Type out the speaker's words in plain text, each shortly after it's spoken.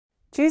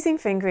Choosing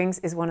fingerings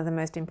is one of the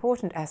most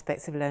important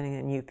aspects of learning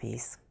a new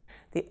piece.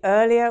 The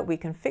earlier we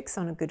can fix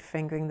on a good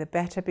fingering, the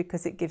better,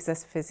 because it gives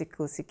us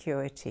physical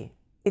security.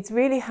 It's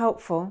really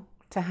helpful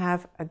to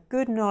have a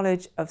good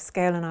knowledge of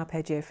scale and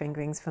arpeggio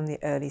fingerings from the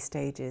early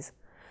stages,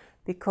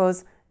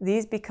 because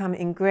these become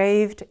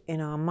engraved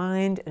in our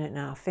mind and in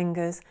our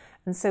fingers,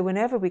 and so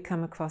whenever we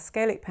come across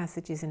scalic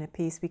passages in a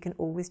piece, we can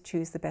always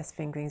choose the best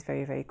fingerings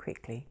very, very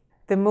quickly.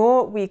 The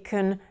more we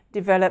can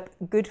develop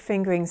good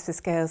fingerings for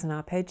scales and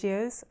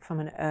arpeggios from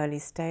an early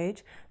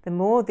stage, the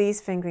more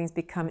these fingerings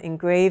become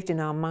engraved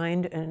in our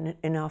mind and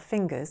in our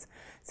fingers.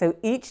 So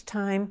each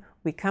time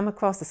we come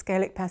across a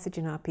scalic passage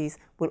in our piece,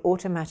 we'll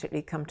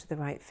automatically come to the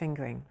right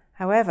fingering.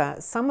 However,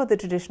 some of the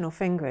traditional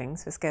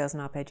fingerings for scales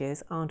and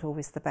arpeggios aren't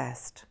always the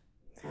best.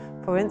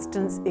 For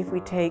instance, if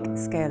we take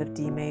scale of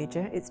D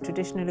major, it's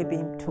traditionally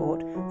been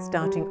taught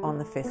starting on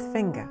the 5th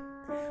finger.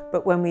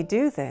 But when we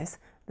do this,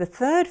 the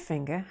 3rd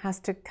finger has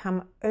to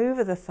come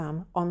over the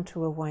thumb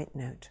onto a white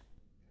note.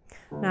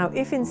 Now,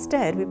 if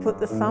instead we put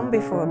the thumb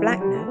before a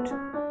black note,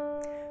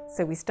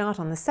 so we start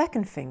on the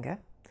 2nd finger,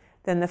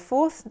 then the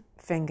 4th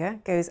finger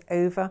goes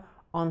over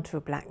onto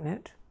a black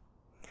note,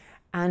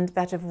 and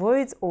that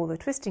avoids all the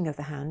twisting of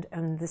the hand,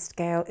 and the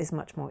scale is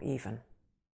much more even.